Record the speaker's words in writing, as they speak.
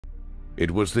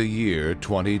It was the year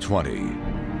 2020.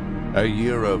 A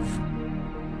year of...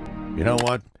 You know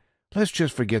what? Let's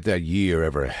just forget that year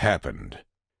ever happened.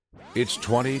 It's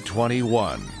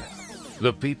 2021.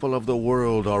 The people of the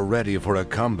world are ready for a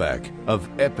comeback of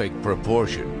epic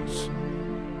proportions.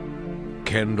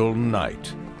 Kendall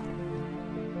Knight.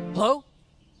 Hello?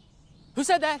 Who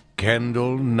said that?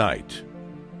 Kendall Knight.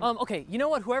 Okay, you know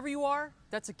what? Whoever you are,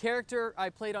 that's a character I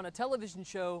played on a television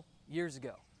show years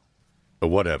ago.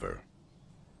 Whatever.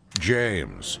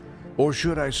 James. Or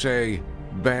should I say,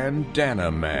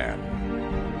 Bandana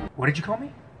Man. What did you call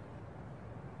me?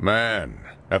 Man,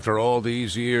 after all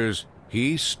these years,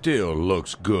 he still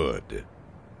looks good.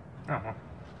 Oh, well,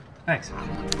 thanks.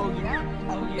 Oh yeah?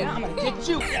 Oh yeah? I'm gonna get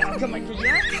you. Yeah, come on,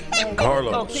 yeah?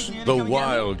 Carlos, the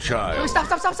wild child.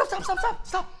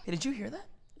 Stop. Hey, did you hear that?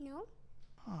 No.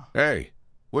 Hey,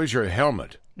 where's your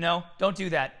helmet? No, don't do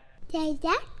that. Is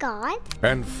that God?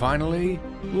 And finally,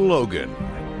 Logan.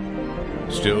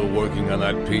 Still working on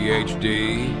that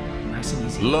PhD? Nice and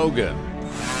easy. Logan.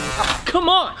 Oh, come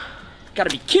on! Gotta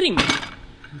be kidding me!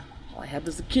 All I have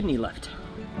is a kidney left.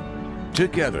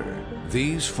 Together,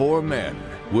 these four men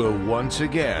will once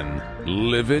again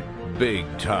live it big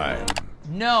time.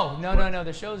 No.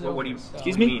 The show's over. What do you... so-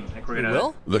 Excuse me? mean? Like we're gonna...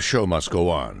 Will? The show must go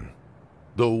on.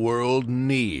 The world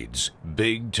needs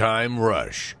Big Time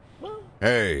Rush.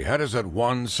 Hey, how does that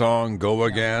one song go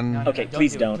again? Okay,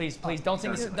 please don't. Please, don't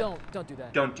sing this. Don't do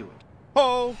that. Don't do it.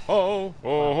 Ho, ho,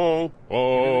 ho, ho,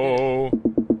 ho.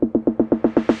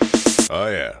 Oh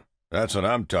yeah, that's what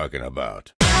I'm talking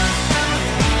about.